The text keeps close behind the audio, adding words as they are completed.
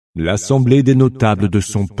L'assemblée des notables de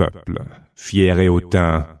son peuple, fiers et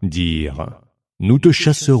hautains, dirent: Nous te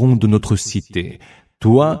chasserons de notre cité,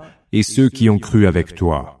 toi et ceux qui ont cru avec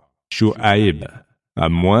toi, Shu'aïb, à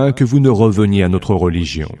moins que vous ne reveniez à notre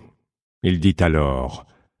religion. Il dit alors: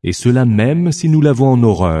 Et cela même si nous l'avons en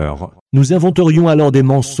horreur. Nous inventerions alors des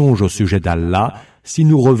mensonges au sujet d'Allah si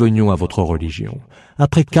nous revenions à votre religion,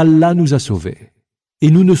 après qu'Allah nous a sauvés.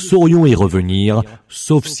 Et nous ne saurions y revenir,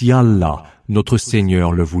 sauf si Allah, notre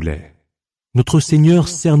Seigneur, le voulait. Notre Seigneur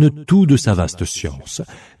cerne tout de sa vaste science.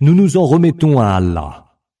 Nous nous en remettons à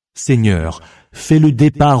Allah. Seigneur, fais le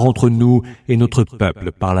départ entre nous et notre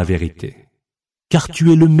peuple par la vérité. Car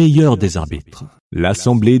tu es le meilleur des arbitres.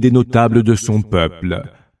 L'assemblée des notables de son peuple,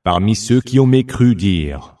 parmi ceux qui ont mécru,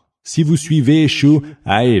 dirent: Si vous suivez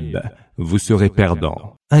Shu'aïb, vous serez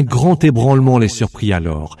perdants. Un grand ébranlement les surprit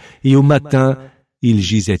alors, et au matin, ils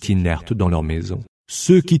gisaient inertes dans leur maison.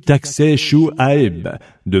 Ceux qui taxaient Shu'aïb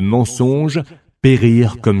de mensonges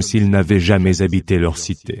périrent comme s'ils n'avaient jamais habité leur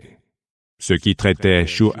cité. Ceux qui traitaient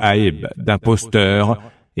Shu'aïb d'imposteur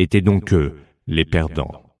étaient donc eux, les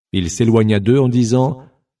perdants. Il s'éloigna d'eux en disant: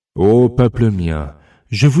 Ô peuple mien,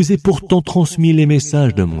 je vous ai pourtant transmis les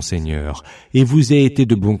messages de mon Seigneur, et vous ai été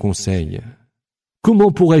de bons conseils.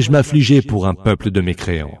 Comment pourrais-je m'affliger pour un peuple de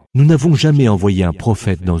mécréants? Nous n'avons jamais envoyé un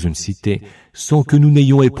prophète dans une cité sans que nous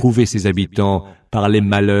n'ayons éprouvé ses habitants par les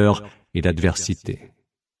malheurs et l'adversité.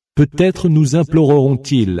 Peut-être nous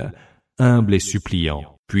imploreront-ils, humbles et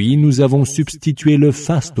suppliants. Puis nous avons substitué le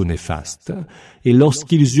faste au néfaste, et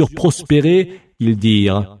lorsqu'ils eurent prospéré, ils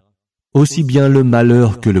dirent: Aussi bien le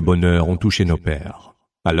malheur que le bonheur ont touché nos pères.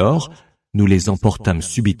 Alors, nous les emportâmes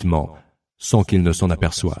subitement, sans qu'ils ne s'en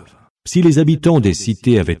aperçoivent. Si les habitants des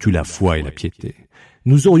cités avaient eu la foi et la piété,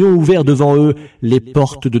 nous aurions ouvert devant eux les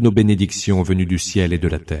portes de nos bénédictions venues du ciel et de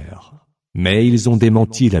la terre. Mais ils ont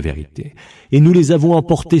démenti la vérité, et nous les avons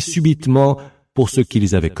emportés subitement pour ce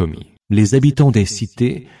qu'ils avaient commis. Les habitants des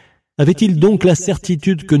cités avaient-ils donc la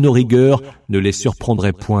certitude que nos rigueurs ne les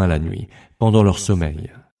surprendraient point la nuit, pendant leur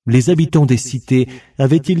sommeil? Les habitants des cités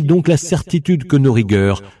avaient-ils donc la certitude que nos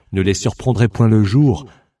rigueurs ne les surprendraient point le jour,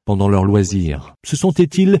 pendant leur loisir? Se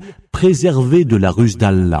sentaient-ils préservés de la ruse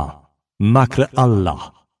d'Allah? Makr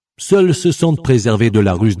Allah. Seuls se sentent préservés de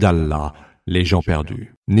la ruse d'Allah, les gens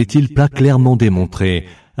perdus. N'est-il pas clairement démontré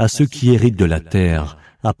à ceux qui héritent de la terre,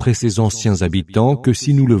 après ces anciens habitants, que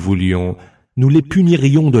si nous le voulions, nous les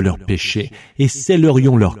punirions de leurs péchés et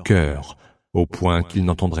scellerions leur cœur, au point qu'ils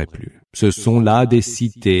n'entendraient plus. Ce sont là des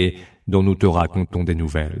cités dont nous te racontons des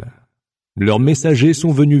nouvelles. Leurs messagers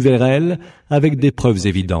sont venus vers elles avec des preuves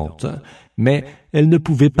évidentes, mais elles ne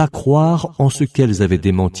pouvaient pas croire en ce qu'elles avaient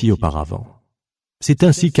démenti auparavant. C'est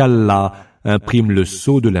ainsi qu'Allah imprime le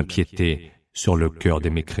sceau de l'impiété sur le cœur des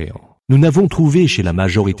mécréants. Nous n'avons trouvé chez la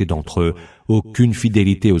majorité d'entre eux aucune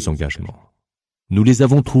fidélité aux engagements. Nous les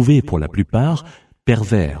avons trouvés pour la plupart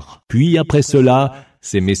pervers. Puis après cela,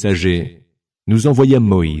 ces messagers, nous envoyâmes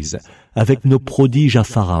Moïse avec nos prodiges à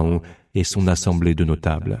Pharaon et son assemblée de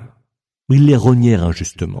notables. Ils les renièrent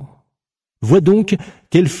injustement. Vois donc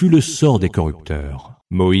quel fut le sort des corrupteurs.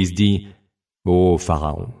 Moïse dit: Ô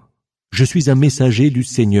Pharaon, je suis un messager du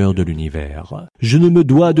Seigneur de l'univers. Je ne me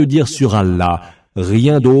dois de dire sur Allah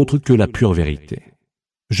rien d'autre que la pure vérité.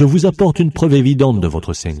 Je vous apporte une preuve évidente de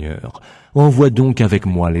votre Seigneur. Envoie donc avec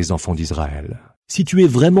moi les enfants d'Israël. Si tu es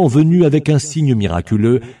vraiment venu avec un signe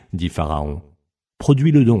miraculeux, dit Pharaon,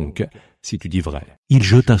 produis-le donc, si tu dis vrai. Il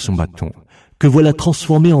jeta son bâton, que voilà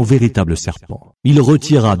transformé en véritable serpent. Il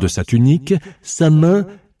retira de sa tunique sa main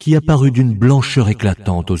qui apparut d'une blancheur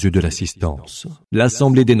éclatante aux yeux de l'assistance.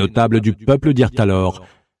 L'assemblée des notables du peuple dirent alors: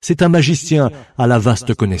 C'est un magicien à la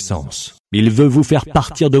vaste connaissance. Il veut vous faire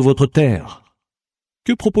partir de votre terre.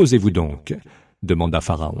 Que proposez-vous donc? Demanda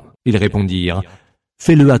Pharaon. Ils répondirent: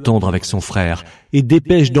 Fais-le attendre avec son frère et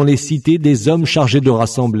dépêche dans les cités des hommes chargés de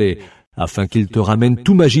rassembler, afin qu'il te ramène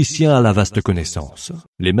tout magicien à la vaste connaissance.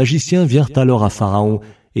 Les magiciens vinrent alors à Pharaon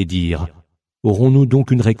et dirent: Aurons-nous donc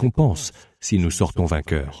une récompense si nous sortons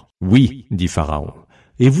vainqueurs? Oui, dit Pharaon,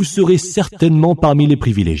 et vous serez certainement parmi les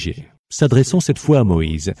privilégiés. S'adressant cette fois à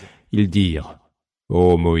Moïse, ils dirent: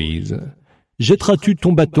 Ô Moïse, jetteras-tu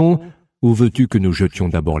ton bâton ou veux-tu que nous jetions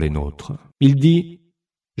d'abord les nôtres? Il dit: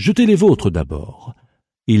 Jetez les vôtres d'abord.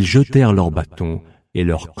 Ils jetèrent leurs bâtons et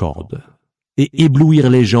leurs cordes, et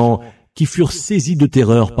éblouirent les gens qui furent saisis de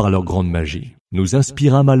terreur par leur grande magie. Nous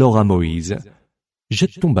inspirâmes alors à Moïse: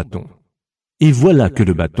 Jette ton bâton. Et voilà que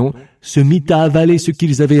le bâton se mit à avaler ce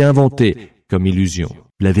qu'ils avaient inventé comme illusion.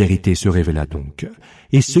 La vérité se révéla donc,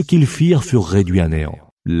 et ce qu'ils firent furent réduits à néant.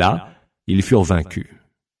 Là, ils furent vaincus,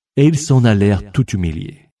 et ils s'en allèrent tout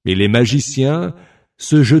humiliés. Et les magiciens,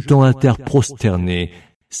 se jetant à terre prosternés,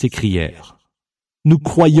 s'écrièrent: « Nous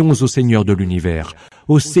croyons au Seigneur de l'univers,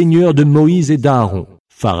 au Seigneur de Moïse et d'Aaron. »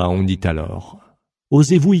 Pharaon dit alors: «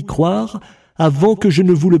 Osez-vous y croire avant que je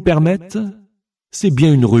ne vous le permette? C'est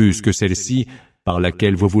bien une ruse que celle-ci, par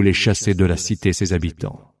laquelle vous voulez chasser de la cité ses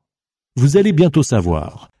habitants. Vous allez bientôt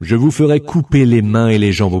savoir, je vous ferai couper les mains et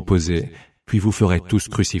les jambes opposées, puis vous ferez tous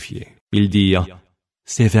crucifiés. » Ils dirent: «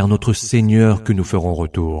 C'est vers notre Seigneur que nous ferons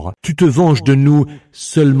retour. Tu te venges de nous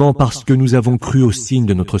seulement parce que nous avons cru aux signes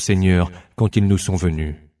de notre Seigneur quand ils nous sont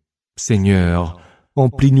venus. Seigneur,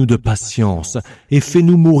 emplis-nous de patience et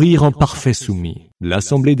fais-nous mourir en parfait soumis. »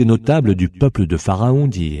 L'assemblée des notables du peuple de Pharaon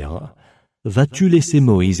dirent: « Vas-tu laisser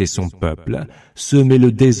Moïse et son peuple semer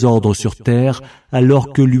le désordre sur terre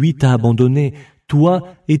alors que lui t'a abandonné, toi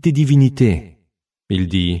et tes divinités? » Il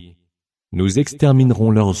dit: « Nous exterminerons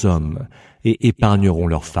leurs hommes et épargnerons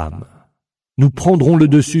leurs femmes. Nous prendrons le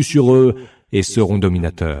dessus sur eux et serons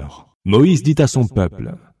dominateurs. » Moïse dit à son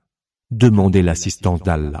peuple: « Demandez l'assistance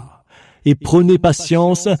d'Allah et prenez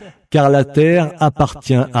patience, car la terre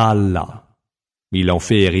appartient à Allah. Il en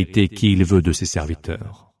fait hériter qui il veut de ses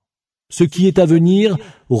serviteurs. Ce qui est à venir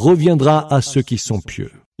reviendra à ceux qui sont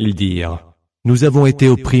pieux. » Ils dirent: « Nous avons été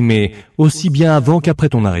opprimés aussi bien avant qu'après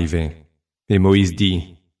ton arrivée. » Et Moïse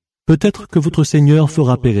dit: « Peut-être que votre Seigneur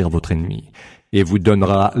fera périr votre ennemi et vous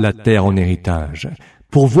donnera la terre en héritage,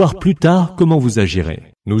 pour voir plus tard comment vous agirez. »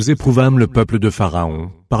 Nous éprouvâmes le peuple de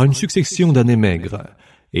Pharaon par une succession d'années maigres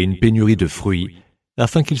et une pénurie de fruits,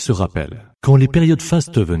 afin qu'ils se rappellent. Quand les périodes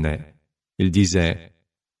fastes venaient, ils disaient: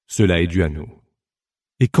 « Cela est dû à nous. »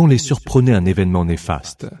 Et quand les surprenait un événement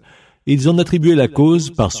néfaste, ils en attribuaient la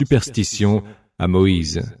cause par superstition à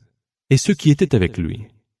Moïse et ceux qui étaient avec lui.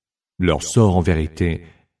 Leur sort, en vérité,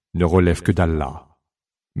 ne relève que d'Allah,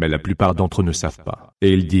 mais la plupart d'entre eux ne savent pas.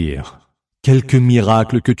 Et ils dirent: « Quelque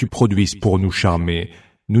miracle que tu produises pour nous charmer,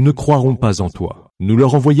 nous ne croirons pas en toi. » Nous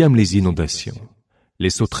leur envoyâmes les inondations,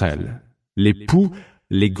 les sauterelles, les poux,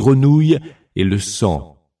 les grenouilles et le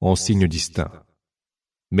sang en signes distincts.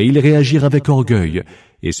 Mais ils réagirent avec orgueil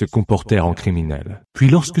et se comportèrent en criminels. Puis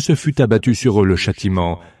lorsque ce fut abattu sur eux le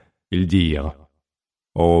châtiment, ils dirent: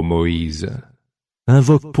 « Ô Moïse,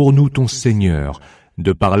 invoque pour nous ton Seigneur,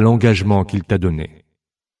 de par l'engagement qu'il t'a donné.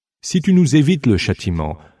 Si tu nous évites le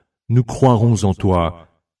châtiment, nous croirons en toi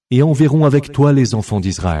et enverrons avec toi les enfants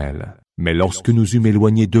d'Israël. » Mais lorsque nous eûmes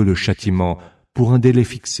éloigné d'eux le châtiment pour un délai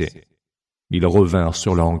fixé, ils revinrent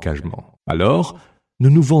sur leur engagement. Alors,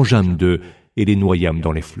 nous nous vengeâmes d'eux et les noyâmes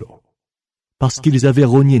dans les flots, parce qu'ils avaient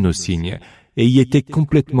renié nos signes et y étaient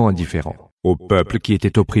complètement indifférents. Au peuple qui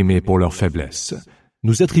était opprimé pour leur faiblesse,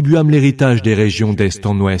 nous attribuâmes l'héritage des régions d'est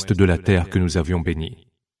en ouest de la terre que nous avions bénie.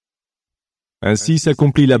 Ainsi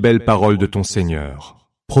s'accomplit la belle parole de ton Seigneur,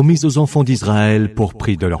 promise aux enfants d'Israël pour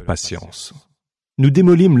prix de leur patience. Nous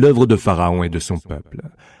démolîmes l'œuvre de Pharaon et de son peuple,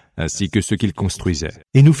 ainsi que ce qu'il construisait,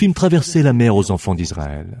 et nous fîmes traverser la mer aux enfants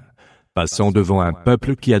d'Israël. Passant devant un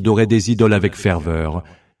peuple qui adorait des idoles avec ferveur,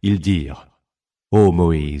 ils dirent: « Ô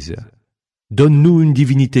Moïse, donne-nous une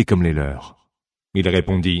divinité comme les leurs. » Il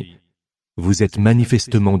répondit: « Vous êtes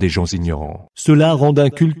manifestement des gens ignorants. Cela rend un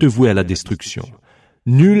culte voué à la destruction.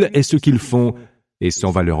 Nul est ce qu'ils font, et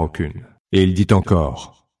sans valeur aucune. » Et il dit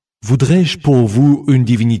encore: « Voudrais-je pour vous une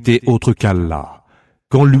divinité autre qu'Allah,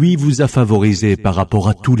 quand lui vous a favorisé par rapport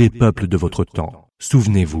à tous les peuples de votre temps?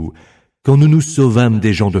 Souvenez-vous, quand nous nous sauvâmes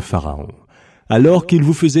des gens de Pharaon, alors qu'il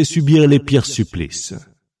vous faisait subir les pires supplices.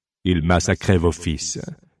 Il massacrait vos fils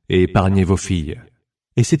et épargnait vos filles.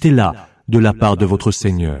 Et c'était là, de la part de votre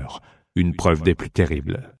Seigneur, une preuve des plus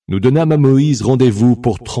terribles. Nous donnâmes à Moïse rendez-vous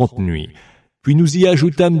pour 30 nuits, puis nous y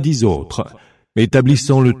ajoutâmes 10 autres,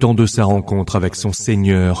 établissant le temps de sa rencontre avec son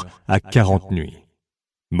Seigneur à 40 nuits.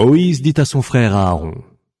 Moïse dit à son frère Aaron: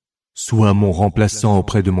 « Sois mon remplaçant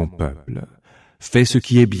auprès de mon peuple. Fais ce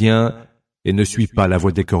qui est bien et ne suis pas la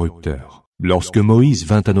voie des corrupteurs. » Lorsque Moïse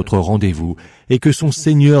vint à notre rendez-vous et que son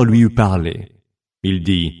Seigneur lui eut parlé, il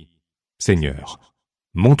dit: « Seigneur,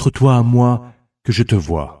 montre-toi à moi que je te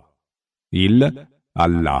vois. » Il,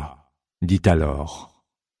 Allah, dit alors: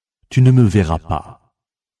 « Tu ne me verras pas,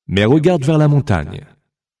 mais regarde vers la montagne.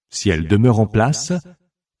 Si elle demeure en place,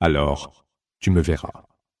 alors tu me verras. »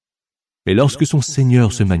 Et lorsque son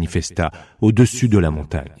Seigneur se manifesta au-dessus de la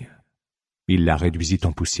montagne, il la réduisit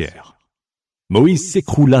en poussière. Moïse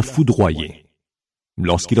s'écroula foudroyé.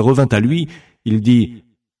 Lorsqu'il revint à lui, il dit: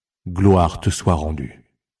 « Gloire te soit rendue.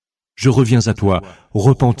 Je reviens à toi,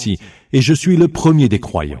 repenti, et je suis le premier des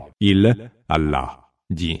croyants. » Il, Allah,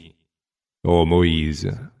 dit: « Ô Moïse,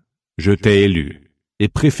 je t'ai élu et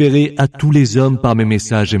préféré à tous les hommes par mes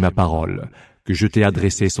messages et ma parole, que je t'ai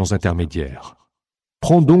adressés sans intermédiaire.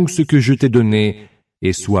 Prends donc ce que je t'ai donné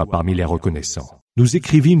et sois parmi les reconnaissants. » Nous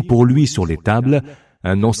écrivîmes pour lui sur les tables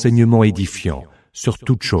un enseignement édifiant sur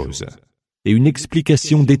toute chose et une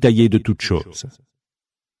explication détaillée de toute chose.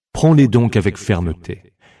 Prends-les donc avec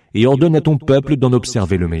fermeté et ordonne à ton peuple d'en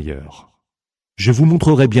observer le meilleur. Je vous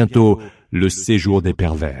montrerai bientôt le séjour des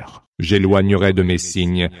pervers. J'éloignerai de mes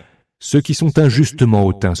signes ceux qui sont injustement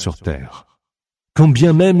hautains sur terre. Quand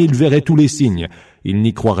bien même ils verraient tous les signes, ils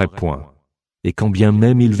n'y croiraient point. Et quand bien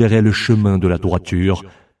même ils verraient le chemin de la droiture,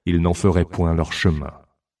 ils n'en feraient point leur chemin.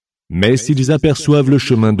 Mais s'ils aperçoivent le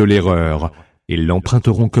chemin de l'erreur, ils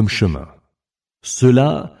l'emprunteront comme chemin.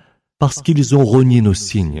 Cela parce qu'ils ont renié nos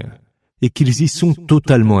signes et qu'ils y sont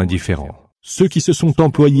totalement indifférents. Ceux qui se sont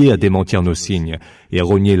employés à démentir nos signes et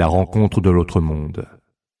renier la rencontre de l'autre monde,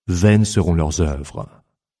 vaines seront leurs œuvres.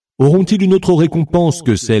 Auront-ils une autre récompense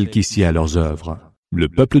que celle qui sied à leurs œuvres? Le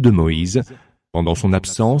peuple de Moïse, pendant son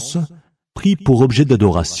absence, prit pour objet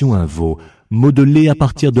d'adoration un veau modelé à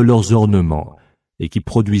partir de leurs ornements et qui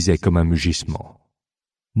produisait comme un mugissement.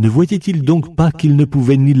 Ne voyaient-ils donc pas qu'ils ne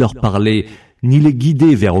pouvaient ni leur parler, ni les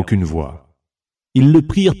guider vers aucune voie? Ils le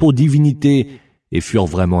prirent pour divinité et furent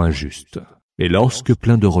vraiment injustes. Et lorsque,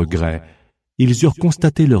 pleins de regrets, ils eurent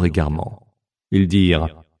constaté leur égarement, ils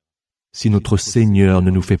dirent: si notre Seigneur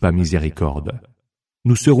ne nous fait pas miséricorde,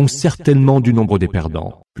 nous serons certainement du nombre des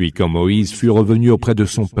perdants. Puis quand Moïse fut revenu auprès de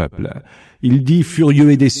son peuple, il dit,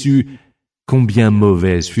 furieux et déçu: combien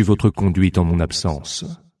mauvaise fut votre conduite en mon absence.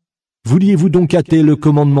 Vouliez-vous donc hâter le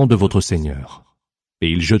commandement de votre Seigneur? Et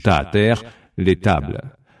il jeta à terre les tables,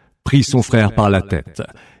 prit son frère par la tête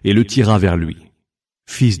et le tira vers lui.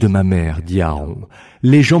 Fils de ma mère, dit Aaron,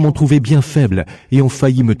 les gens m'ont trouvé bien faible et ont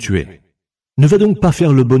failli me tuer. Ne va donc pas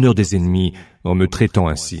faire le bonheur des ennemis en me traitant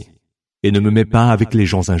ainsi, et ne me mets pas avec les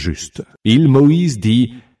gens injustes. Il, Moïse,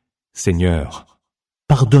 dit: Seigneur,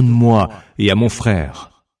 pardonne-moi et à mon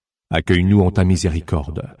frère. Accueille-nous en ta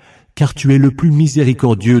miséricorde, car tu es le plus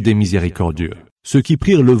miséricordieux des miséricordieux. Ceux qui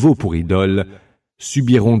prirent le veau pour idole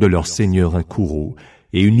subiront de leur Seigneur un courroux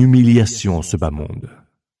et une humiliation en ce bas monde.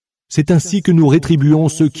 C'est ainsi que nous rétribuons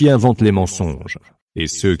ceux qui inventent les mensonges et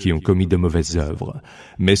ceux qui ont commis de mauvaises œuvres,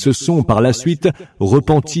 mais se sont par la suite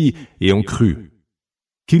repentis et ont cru.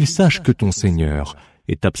 Qu'ils sachent que ton Seigneur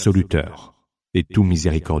est absoluteur et tout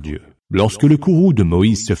miséricordieux. Lorsque le courroux de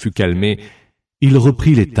Moïse se fut calmé, il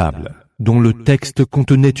reprit les tables, dont le texte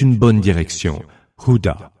contenait une bonne direction,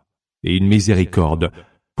 Huda, et une miséricorde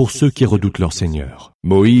pour ceux qui redoutent leur Seigneur.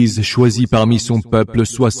 Moïse choisit parmi son peuple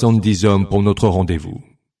 70 hommes pour notre rendez-vous.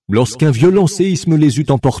 Lorsqu'un violent séisme les eut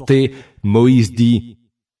emportés, Moïse dit: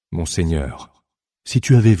 Mon Seigneur, si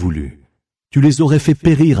tu avais voulu, tu les aurais fait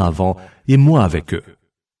périr avant, et moi avec eux.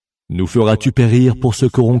 Nous feras-tu périr pour ce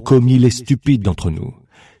qu'auront commis les stupides d'entre nous?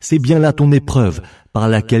 C'est bien là ton épreuve, par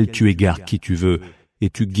laquelle tu égares qui tu veux, et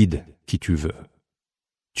tu guides qui tu veux.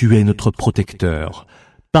 Tu es notre protecteur.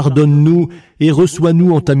 Pardonne-nous et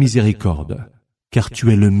reçois-nous en ta miséricorde, car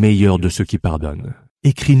tu es le meilleur de ceux qui pardonnent.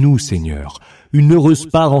 Écris-nous, Seigneur, une heureuse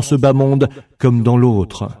part en ce bas monde comme dans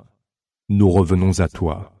l'autre. Nous revenons à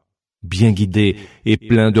toi, bien guidés et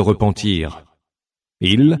pleins de repentir.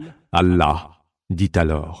 Il, Allah, dit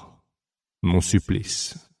alors: Mon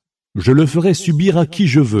supplice, je le ferai subir à qui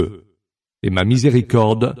je veux, et ma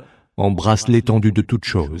miséricorde embrasse l'étendue de toutes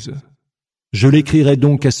choses. Je l'écrirai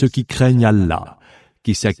donc à ceux qui craignent Allah,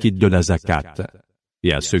 qui s'acquittent de la zakat,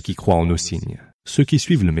 et à ceux qui croient en nos signes, ceux qui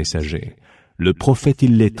suivent le messager, le prophète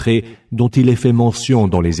illettré dont il est fait mention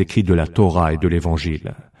dans les écrits de la Torah et de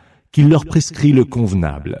l'Évangile, qui leur prescrit le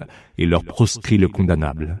convenable et leur proscrit le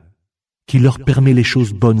condamnable, qui leur permet les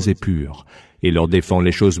choses bonnes et pures et leur défend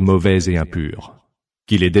les choses mauvaises et impures,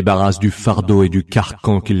 qui les débarrasse du fardeau et du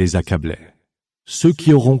carcan qui les accablait. Ceux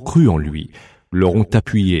qui auront cru en lui l'auront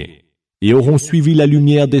appuyé et auront suivi la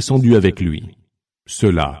lumière descendue avec lui.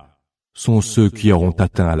 Ceux-là sont ceux qui auront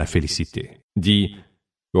atteint à la félicité. Dis: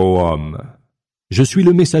 Ô homme, je suis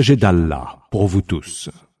le messager d'Allah pour vous tous,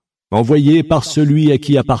 envoyé par celui à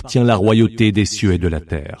qui appartient la royauté des cieux et de la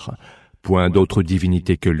terre. Point d'autre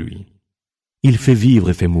divinité que lui. Il fait vivre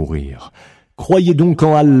et fait mourir. Croyez donc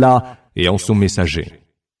en Allah et en son messager,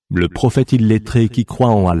 le prophète illettré qui croit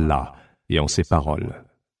en Allah et en ses paroles,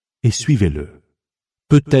 et suivez-le.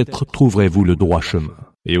 Peut-être trouverez-vous le droit chemin.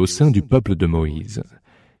 Et au sein du peuple de Moïse,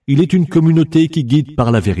 il est une communauté qui guide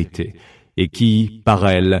par la vérité, et qui, par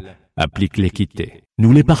elle, applique l'équité.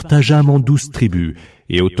 Nous les partageâmes en 12 tribus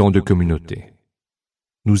et autant de communautés.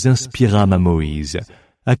 Nous inspirâmes à Moïse,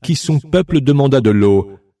 à qui son peuple demanda de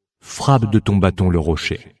l'eau: frappe de ton bâton le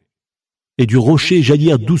rocher. Et du rocher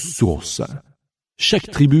jaillirent 12 sources.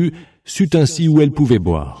 Chaque tribu sut ainsi où elle pouvait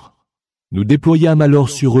boire. Nous déployâmes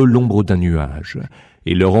alors sur eux l'ombre d'un nuage,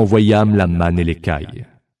 et leur envoyâmes la manne et l'écaille.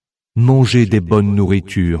 Mangez des bonnes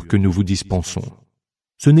nourritures que nous vous dispensons.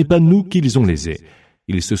 Ce n'est pas nous qu'ils ont lésés,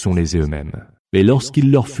 ils se sont lésés eux-mêmes. Et lorsqu'il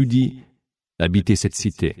leur fut dit, habitez cette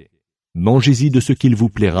cité, mangez-y de ce qu'il vous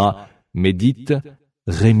plaira, mais dites,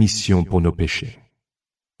 rémission pour nos péchés.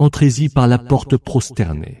 Entrez-y par la porte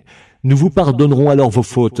prosternée. Nous vous pardonnerons alors vos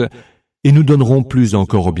fautes, et nous donnerons plus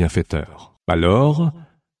encore aux bienfaiteurs. Alors,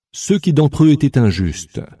 ceux qui d'entre eux étaient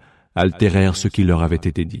injustes altérèrent ce qui leur avait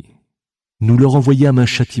été dit. Nous leur envoyâmes un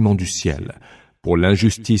châtiment du ciel pour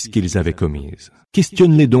l'injustice qu'ils avaient commise.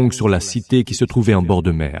 Questionne-les donc sur la cité qui se trouvait en bord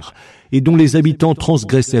de mer et dont les habitants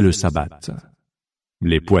transgressaient le sabbat.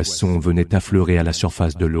 Les poissons venaient affleurer à la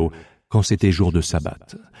surface de l'eau quand c'était jour de sabbat,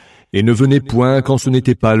 et ne venaient point quand ce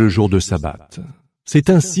n'était pas le jour de sabbat. C'est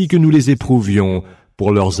ainsi que nous les éprouvions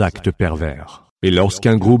pour leurs actes pervers. Et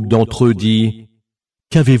lorsqu'un groupe d'entre eux dit «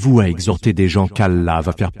 Qu'avez-vous à exhorter des gens qu'Allah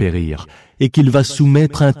va faire périr et qu'il va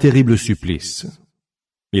soumettre à un terrible supplice ?»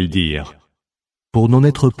 Ils dirent « Pour n'en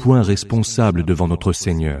être point responsables devant notre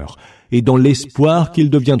Seigneur, et dans l'espoir qu'ils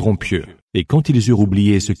deviendront pieux. » Et quand ils eurent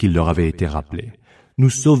oublié ce qu'il leur avait été rappelé, nous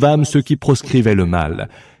sauvâmes ceux qui proscrivaient le mal,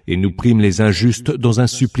 et nous prîmes les injustes dans un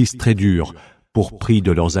supplice très dur, pour prix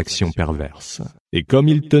de leurs actions perverses. Et comme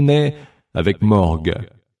ils tenaient, avec morgue,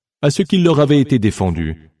 à ce qu'il leur avait été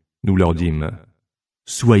défendu, nous leur dîmes, «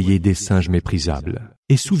 Soyez des singes méprisables.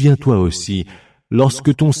 Et souviens-toi aussi,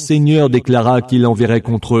 lorsque ton Seigneur déclara qu'il enverrait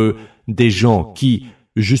contre eux des gens qui,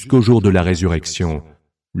 jusqu'au jour de la résurrection,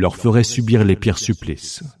 leur feraient subir les pires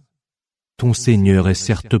supplices. Ton Seigneur est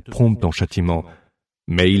certes prompt en châtiment,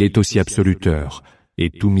 mais il est aussi absoluteur et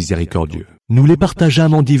tout miséricordieux. Nous les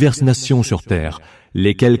partageâmes en diverses nations sur terre,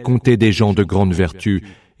 lesquelles comptaient des gens de grande vertu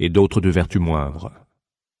et d'autres de vertu moindre.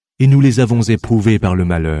 Et nous les avons éprouvés par le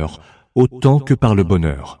malheur, autant que par le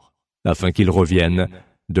bonheur, afin qu'ils reviennent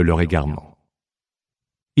de leur égarement.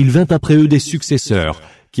 Il vint après eux des successeurs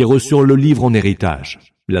qui reçurent le livre en héritage,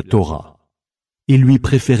 la Torah. Ils lui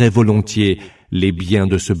préféraient volontiers les biens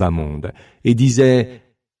de ce bas monde et disaient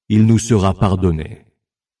 « Il nous sera pardonné ».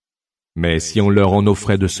 Mais si on leur en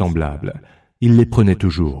offrait de semblables, ils les prenaient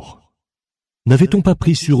toujours. N'avait-on pas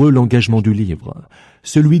pris sur eux l'engagement du livre,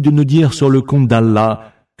 celui de ne dire sur le compte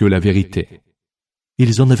d'Allah que la vérité?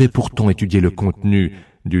 Ils en avaient pourtant étudié le contenu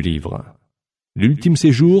du livre. L'ultime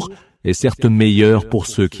séjour est certes meilleur pour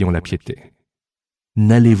ceux qui ont la piété.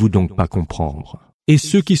 N'allez-vous donc pas comprendre? Et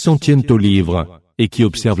ceux qui s'en tiennent au livre et qui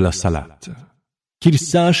observent la salat, qu'ils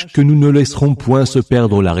sachent que nous ne laisserons point se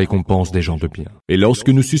perdre la récompense des gens de bien. Et lorsque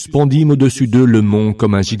nous suspendîmes au-dessus d'eux le mont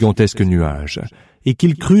comme un gigantesque nuage, et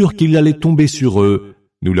qu'ils crurent qu'il allait tomber sur eux,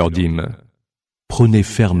 nous leur dîmes, prenez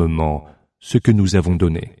fermement ce que nous avons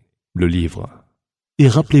donné, le livre, et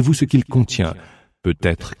rappelez-vous ce qu'il contient,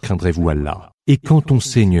 peut-être craindrez-vous Allah. Et quand ton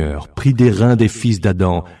Seigneur prit des reins des fils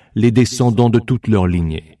d'Adam, les descendants de toute leur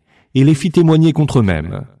lignée, et les fit témoigner contre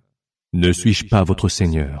eux-mêmes, ne suis-je pas votre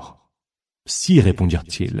Seigneur? Si,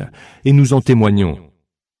 répondirent-ils, et nous en témoignons.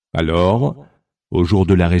 Alors, au jour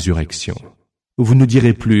de la résurrection, vous ne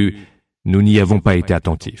direz plus, nous n'y avons pas été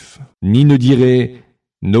attentifs, ni ne direz,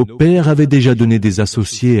 nos pères avaient déjà donné des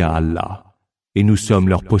associés à Allah, et nous sommes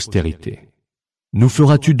leur postérité. Nous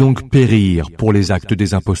feras-tu donc périr pour les actes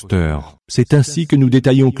des imposteurs? C'est ainsi que nous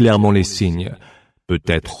détaillons clairement les signes.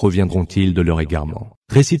 Peut-être reviendront-ils de leur égarement.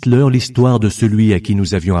 Récite-leur l'histoire de celui à qui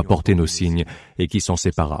nous avions apporté nos signes et qui s'en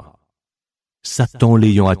sépara. Satan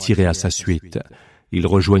l'ayant attiré à sa suite, il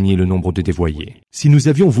rejoignit le nombre des dévoyés. Si nous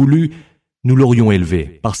avions voulu, nous l'aurions élevé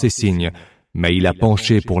par ses signes, mais il a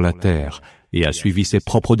penché pour la terre et a suivi ses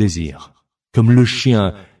propres désirs. Comme le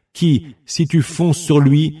chien qui, si tu fonces sur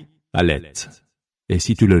lui, halète, et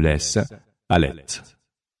si tu le laisses, halète.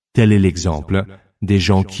 Tel est l'exemple des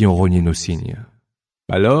gens qui ont renié nos signes.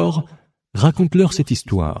 Alors, raconte-leur cette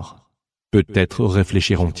histoire. Peut-être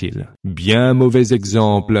réfléchiront-ils. Bien mauvais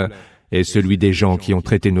exemple est celui des gens qui ont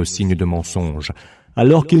traité nos signes de mensonges,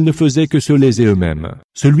 alors qu'ils ne faisaient que se léser eux-mêmes.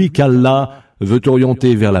 Celui qu'Allah veut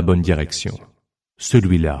orienter vers la bonne direction.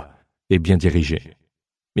 Celui-là est bien dirigé.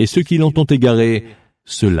 Et ceux qui l'entendent égarer,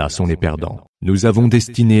 ceux-là sont les perdants. Nous avons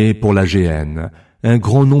destiné pour la géhenne un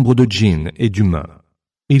grand nombre de djinns et d'humains.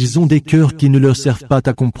 Ils ont des cœurs qui ne leur servent pas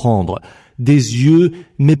à comprendre, des yeux,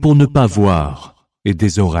 mais pour ne pas voir, et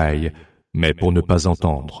des oreilles, mais pour ne pas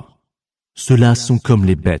entendre. Ceux-là sont comme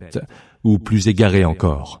les bêtes, ou plus égarés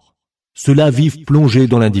encore. Ceux-là vivent plongés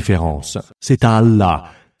dans l'indifférence. C'est à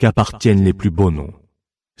Allah qu'appartiennent les plus beaux noms.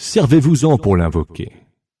 Servez-vous-en pour l'invoquer,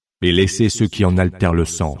 et laissez ceux qui en altèrent le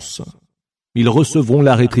sens. Ils recevront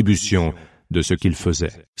la rétribution de ce qu'ils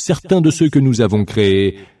faisaient. Certains de ceux que nous avons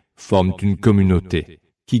créés forment une communauté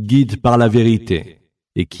qui guide par la vérité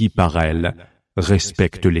et qui, par elle,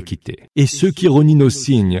 respectent l'équité. Et ceux qui renient nos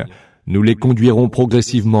signes, nous les conduirons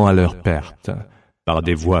progressivement à leur perte, par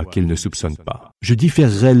des voies qu'ils ne soupçonnent pas. Je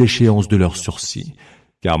différerai l'échéance de leurs sursis,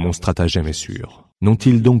 car mon stratagème est sûr.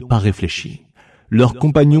 N'ont-ils donc pas réfléchi? Leur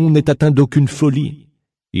compagnon n'est atteint d'aucune folie.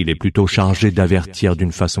 Il est plutôt chargé d'avertir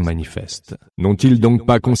d'une façon manifeste. N'ont-ils donc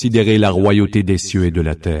pas considéré la royauté des cieux et de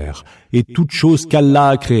la terre, et toute chose qu'Allah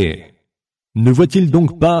a créée? Ne voient-ils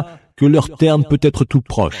donc pas que leur terme peut être tout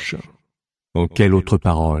proche? En quelle autre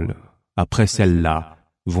parole, après celle-là,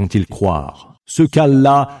 vont-ils croire? Ceux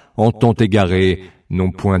qu'Allah entend égarer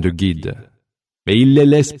n'ont point de guide, et il les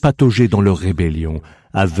laisse patauger dans leur rébellion,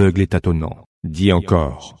 aveugles et tâtonnants. Dis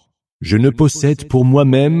encore, je ne possède pour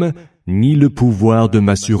moi-même ni le pouvoir de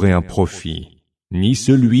m'assurer un profit, ni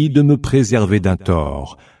celui de me préserver d'un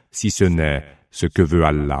tort, si ce n'est ce que veut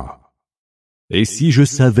Allah. Et si je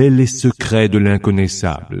savais les secrets de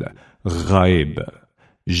l'inconnaissable, Ghaib,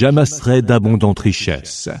 j'amasserais d'abondantes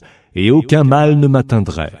richesses, et aucun mal ne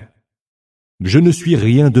m'atteindrait. Je ne suis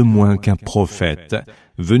rien de moins qu'un prophète,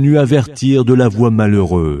 venu avertir de la voie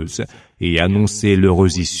malheureuse et annoncer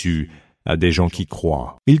l'heureuse issue à des gens qui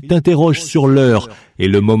croient. Il t'interroge sur l'heure et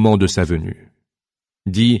le moment de sa venue.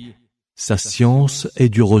 Dis, sa science est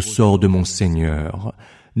du ressort de mon Seigneur.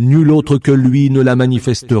 Nul autre que lui ne la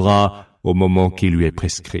manifestera au moment qui lui est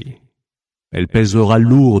prescrit. Elle pèsera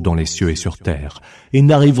lourd dans les cieux et sur terre, et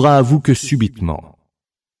n'arrivera à vous que subitement.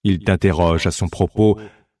 Il t'interroge à son propos,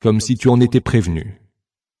 comme si tu en étais prévenu.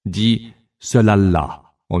 Dis, seul Allah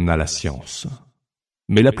en a la science.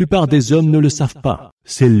 Mais la plupart des hommes ne le savent pas.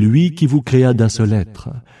 C'est lui qui vous créa d'un seul être,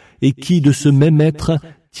 et qui de ce même être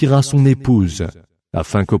tira son épouse,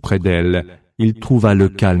 afin qu'auprès d'elle, il trouvât le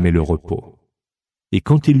calme et le repos. Et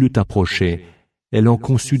quand il l'eut approchée, elle en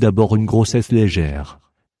conçut d'abord une grossesse légère,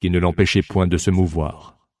 qui ne l'empêchait point de se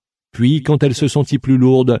mouvoir. Puis, quand elle se sentit plus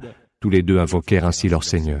lourde, tous les deux invoquèrent ainsi leur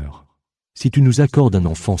Seigneur. Si tu nous accordes un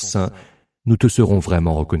enfant saint, nous te serons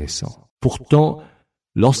vraiment reconnaissants. Pourtant,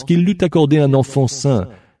 lorsqu'il l'eut accordé un enfant saint,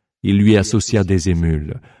 il lui associa des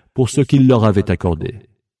émules pour ce qu'il leur avait accordé.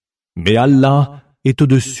 Mais Allah est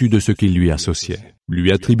au-dessus de ce qu'il lui associait.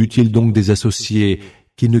 Lui attribue-t-il donc des associés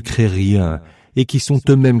qui ne créent rien et qui sont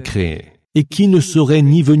eux-mêmes créés, et qui ne sauraient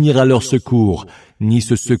ni venir à leur secours, ni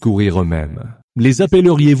se secourir eux-mêmes? Les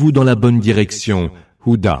appelleriez-vous dans la bonne direction,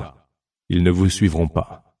 Houda? Ils ne vous suivront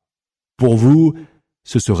pas. Pour vous,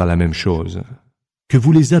 ce sera la même chose. Que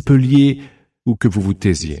vous les appeliez ou que vous vous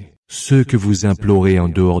taisiez, ceux que vous implorez en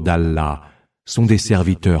dehors d'Allah sont des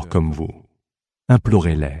serviteurs comme vous.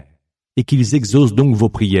 Implorez-les, et qu'ils exaucent donc vos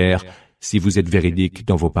prières si vous êtes véridiques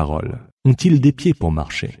dans vos paroles. Ont-ils des pieds pour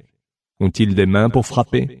marcher? Ont-ils des mains pour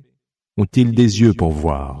frapper? Ont-ils des yeux pour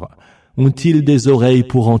voir? Ont-ils des oreilles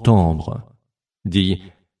pour entendre? Dis,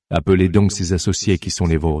 appelez donc ces associés qui sont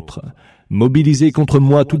les vôtres. Mobilisez contre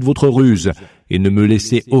moi toute votre ruse et ne me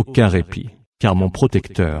laissez aucun répit, car mon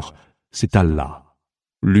protecteur, c'est Allah.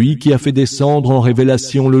 Lui qui a fait descendre en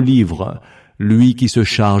révélation le livre, lui qui se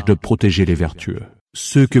charge de protéger les vertueux.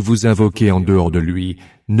 Ceux que vous invoquez en dehors de lui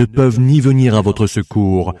ne peuvent ni venir à votre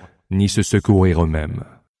secours, ni se secourir eux-mêmes.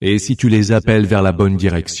 Et si tu les appelles vers la bonne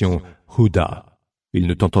direction, Houda, ils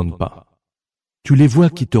ne t'entendent pas. Tu les vois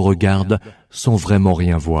qui te regardent sans vraiment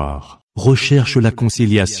rien voir. Recherche la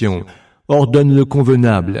conciliation, ordonne le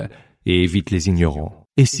convenable et évite les ignorants.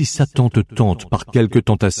 Et si Satan te tente par quelque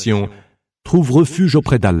tentation, trouve refuge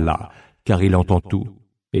auprès d'Allah, car il entend tout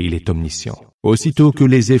et il est omniscient. Aussitôt que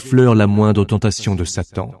les effleure la moindre tentation de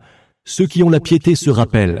Satan, ceux qui ont la piété se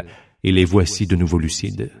rappellent et les voici de nouveau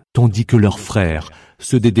lucides, tandis que leurs frères,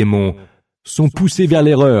 ceux des démons, sont poussés vers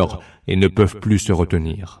l'erreur et ne peuvent plus se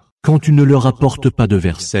retenir. Quand tu ne leur apportes pas de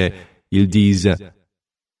versets, ils disent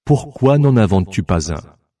 « Pourquoi n'en inventes-tu pas un ?»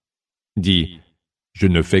 Dis « Je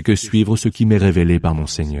ne fais que suivre ce qui m'est révélé par mon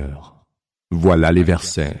Seigneur. » Voilà les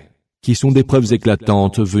versets, qui sont des preuves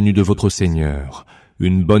éclatantes venues de votre Seigneur,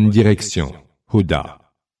 une bonne direction,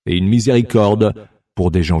 Houda, et une miséricorde pour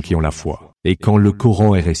des gens qui ont la foi. Et quand le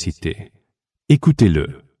Coran est récité,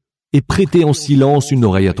 écoutez-le, et prêtez en silence une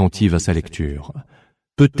oreille attentive à sa lecture.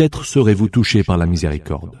 Peut-être serez-vous touché par la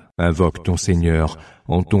miséricorde. Invoque ton Seigneur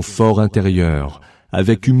en ton fort intérieur,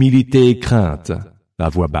 avec humilité et crainte, à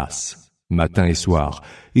voix basse, matin et soir,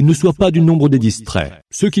 et ne sois pas du nombre des distraits.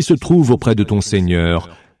 Ceux qui se trouvent auprès de ton Seigneur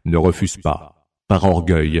ne refusent pas, par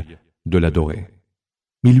orgueil, de l'adorer.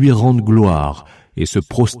 Ils lui rendent gloire et se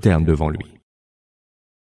prosternent devant lui.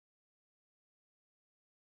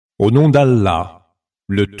 Au nom d'Allah,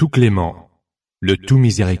 le tout clément, le tout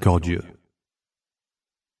miséricordieux.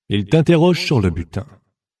 Il t'interroge sur le butin.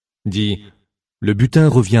 Dis, le butin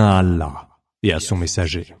revient à Allah et à son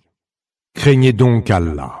messager. Craignez donc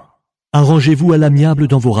Allah. Arrangez-vous à l'amiable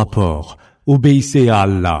dans vos rapports. Obéissez à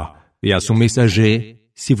Allah et à son messager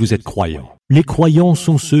si vous êtes croyants. Les croyants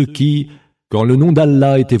sont ceux qui, quand le nom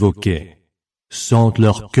d'Allah est évoqué, sentent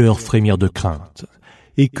leur cœur frémir de crainte.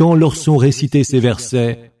 Et quand leur sont récités ces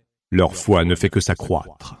versets, leur foi ne fait que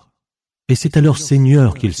s'accroître. Et c'est à leur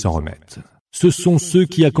Seigneur qu'ils s'en remettent. Ce sont ceux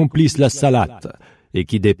qui accomplissent la salate et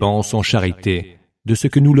qui dépensent en charité de ce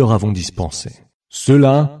que nous leur avons dispensé.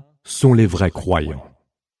 Ceux-là sont les vrais croyants.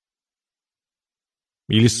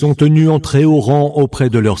 Ils sont tenus en très haut rang auprès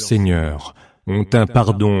de leur Seigneur, ont un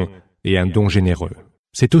pardon et un don généreux.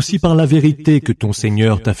 C'est aussi par la vérité que ton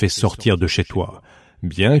Seigneur t'a fait sortir de chez toi,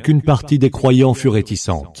 bien qu'une partie des croyants fût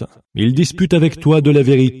réticente. Ils disputent avec toi de la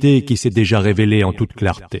vérité qui s'est déjà révélée en toute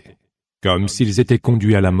clarté, comme s'ils étaient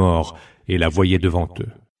conduits à la mort et la voyaient devant eux.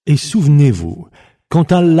 Et souvenez-vous,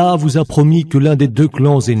 quand Allah vous a promis que l'un des deux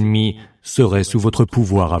clans ennemis serait sous votre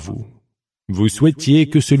pouvoir à vous. Vous souhaitiez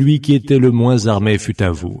que celui qui était le moins armé fût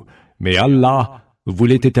à vous, mais Allah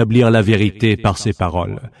voulait établir la vérité par ses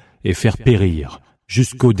paroles et faire périr,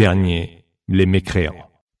 jusqu'au dernier, les mécréants,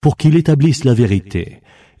 pour qu'il établisse la vérité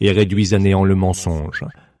et réduise à néant le mensonge,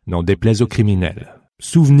 n'en déplaise aux criminels.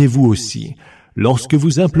 Souvenez-vous aussi, lorsque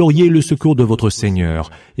vous imploriez le secours de votre Seigneur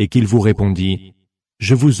et qu'il vous répondit «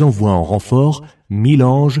 Je vous envoie en renfort 1000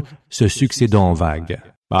 anges se succédant en vagues. »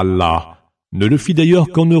 Allah ne le fit d'ailleurs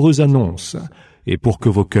qu'en heureuse annonce, et pour que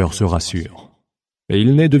vos cœurs se rassurent. Et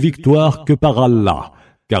il n'est de victoire que par Allah,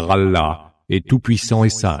 car Allah est tout-puissant et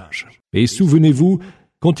sage. Et souvenez-vous,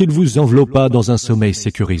 quand il vous enveloppa dans un sommeil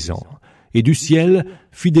sécurisant, et du ciel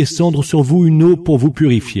fit descendre sur vous une eau pour vous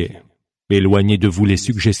purifier. Éloignez de vous les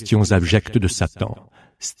suggestions abjectes de Satan,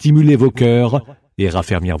 stimulez vos cœurs et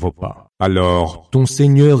raffermir vos pas. Alors ton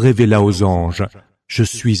Seigneur révéla aux anges, « Je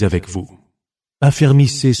suis avec vous. »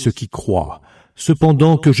 Affermissez ceux qui croient,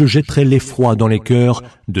 cependant que je jetterai l'effroi dans les cœurs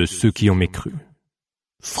de ceux qui ont mécru.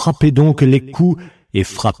 Frappez donc les coups et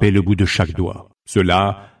frappez le bout de chaque doigt.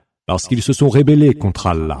 Cela parce qu'ils se sont rébellés contre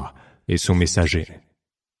Allah et son messager.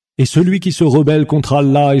 Et celui qui se rebelle contre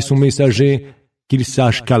Allah et son messager, qu'il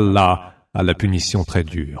sache qu'Allah a la punition très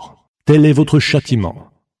dure. Tel est votre châtiment.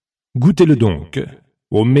 Goûtez-le donc.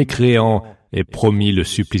 Aux mécréants est promis le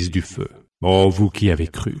supplice du feu. Ô vous qui avez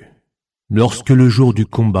cru. Lorsque le jour du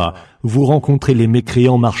combat, vous rencontrez les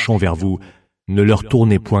mécréants marchant vers vous, ne leur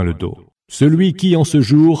tournez point le dos. Celui qui, en ce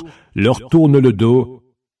jour, leur tourne le dos,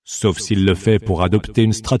 sauf s'il le fait pour adopter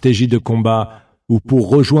une stratégie de combat ou pour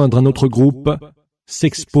rejoindre un autre groupe,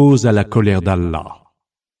 s'expose à la colère d'Allah.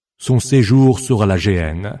 Son séjour sera la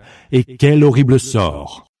géhenne, et quel horrible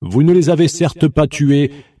sort! Vous ne les avez certes pas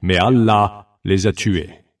tués, mais Allah les a tués.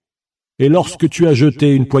 Et lorsque tu as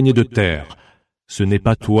jeté une poignée de terre, ce n'est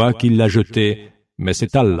pas toi qui l'as jeté, mais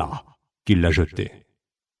c'est Allah qui l'a jeté.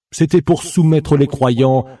 C'était pour soumettre les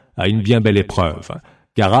croyants à une bien belle épreuve,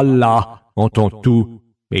 car Allah entend tout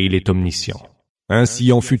et il est omniscient.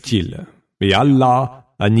 Ainsi en fut-il, et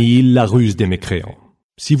Allah annihile la ruse des mécréants.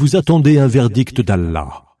 Si vous attendez un verdict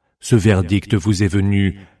d'Allah, ce verdict vous est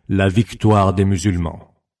venu, la victoire des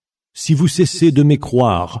musulmans. Si vous cessez de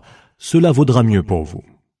mécroire, cela vaudra mieux pour vous.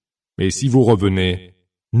 Et si vous revenez,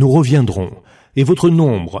 nous reviendrons, et votre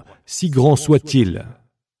nombre, si grand soit-il,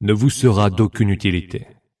 ne vous sera d'aucune utilité.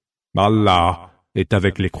 Allah est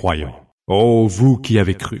avec les croyants. Ô vous qui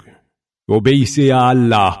avez cru, obéissez à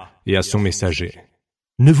Allah et à son messager.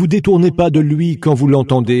 Ne vous détournez pas de lui quand vous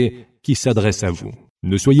l'entendez qui s'adresse à vous.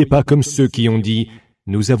 Ne soyez pas comme ceux qui ont dit «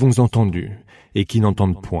 Nous avons entendu » et qui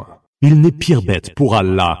n'entendent point. Il n'est pire bête pour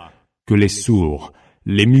Allah que les sourds,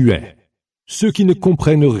 les muets, ceux qui ne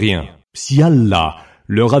comprennent rien. Si Allah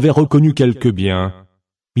leur avait reconnu quelque bien,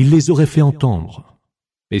 il les aurait fait entendre.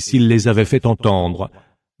 Et s'il les avait fait entendre,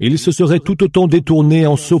 ils se seraient tout autant détournés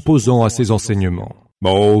en s'opposant à ses enseignements.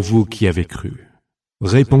 Ô vous qui avez cru,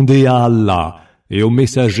 répondez à Allah et aux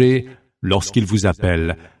messagers lorsqu'ils vous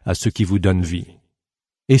appellent à ce qui vous donne vie.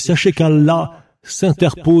 Et sachez qu'Allah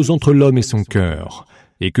s'interpose entre l'homme et son cœur,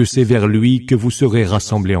 et que c'est vers lui que vous serez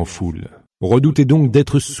rassemblés en foule. Redoutez donc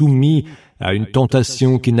d'être soumis à une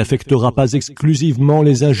tentation qui n'affectera pas exclusivement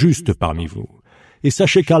les injustes parmi vous. Et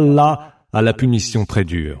sachez qu'Allah a la punition très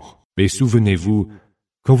dure. Et souvenez-vous,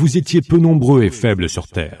 quand vous étiez peu nombreux et faibles sur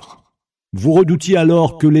terre, vous redoutiez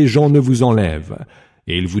alors que les gens ne vous enlèvent,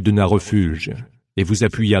 et il vous donna refuge, et vous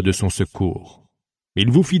appuya de son secours. Il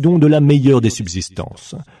vous fit donc de la meilleure des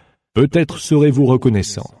subsistances. Peut-être serez-vous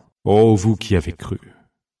reconnaissants. Ô vous qui avez cru,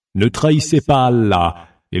 ne trahissez pas Allah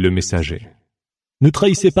et le messager. Ne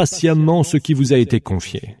trahissez pas sciemment ce qui vous a été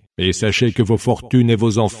confié. Et sachez que vos fortunes et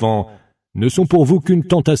vos enfants ne sont pour vous qu'une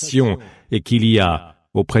tentation et qu'il y a,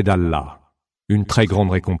 auprès d'Allah, une très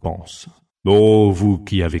grande récompense. Ô vous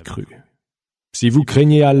qui avez cru, si vous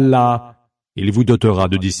craignez Allah, il vous dotera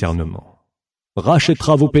de discernement,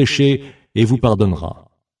 rachètera vos péchés et vous pardonnera,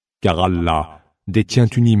 car Allah détient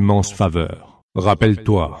une immense faveur.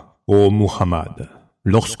 Rappelle-toi, ô Muhammad,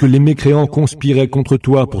 lorsque les mécréants conspiraient contre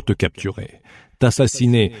toi pour te capturer,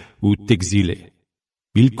 t'assassiner ou t'exiler.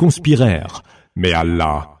 Ils conspirèrent, mais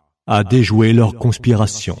Allah a déjoué leur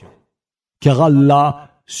conspiration, car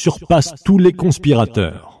Allah surpasse tous les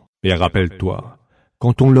conspirateurs. Et rappelle-toi,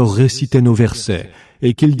 quand on leur récitait nos versets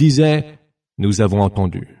et qu'ils disaient « Nous avons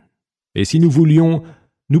entendu ». Et si nous voulions,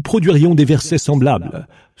 nous produirions des versets semblables.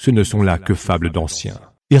 Ce ne sont là que fables d'anciens.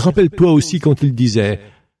 Et rappelle-toi aussi quand ils disaient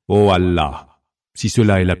 « Ô Allah, si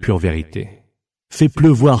cela est la pure vérité, fais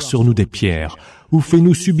pleuvoir sur nous des pierres ou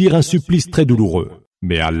fais-nous subir un supplice très douloureux. »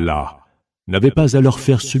 Mais Allah n'avait pas à leur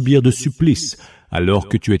faire subir de supplice alors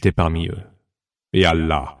que tu étais parmi eux. Et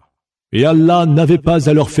Allah n'avait pas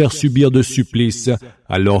à leur faire subir de supplices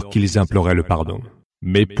alors qu'ils imploraient le pardon.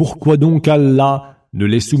 Mais pourquoi donc Allah ne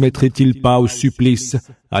les soumettrait-il pas au supplice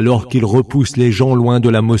alors qu'ils repoussent les gens loin de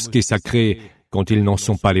la mosquée sacrée quand ils n'en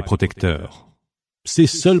sont pas les protecteurs? Ces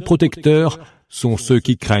seuls protecteurs sont ceux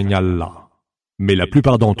qui craignent Allah. Mais la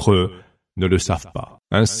plupart d'entre eux ne le savent pas.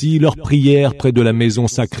 Ainsi, leur prière près de la maison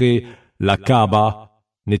sacrée, la Kaaba,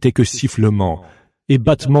 n'était que sifflement et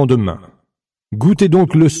battement de mains. Goûtez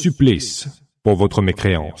donc le supplice pour votre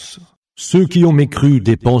mécréance. Ceux qui ont mécru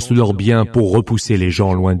dépensent leurs biens pour repousser les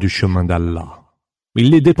gens loin du chemin d'Allah.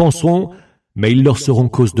 Ils les dépenseront, mais ils leur seront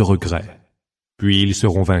cause de regret. Puis ils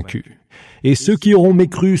seront vaincus. Et ceux qui auront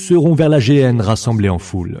mécru seront vers la géhenne rassemblés en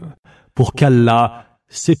foule, pour qu'Allah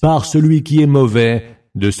sépare celui qui est mauvais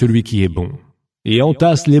de celui qui est bon, et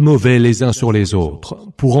entasse les mauvais les uns sur les autres,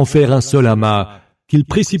 pour en faire un seul amas qu'il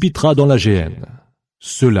précipitera dans la géhenne.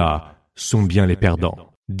 Ceux-là sont bien les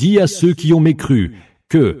perdants. Dis à ceux qui ont mécru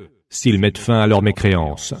que, s'ils mettent fin à leur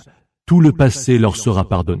mécréance, tout le passé leur sera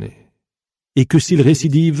pardonné, et que s'ils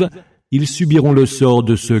récidivent, ils subiront le sort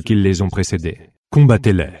de ceux qui les ont précédés.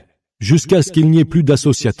 Combattez-les, jusqu'à ce qu'il n'y ait plus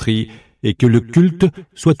d'associaterie et que le culte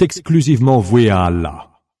soit exclusivement voué à Allah.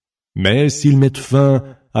 Mais s'ils mettent fin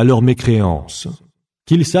à leur mécréance,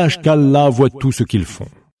 qu'ils sachent qu'Allah voit tout ce qu'ils font.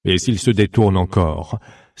 Et s'ils se détournent encore,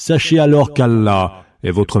 sachez alors qu'Allah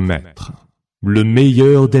est votre maître, le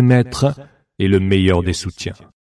meilleur des maîtres et le meilleur des soutiens.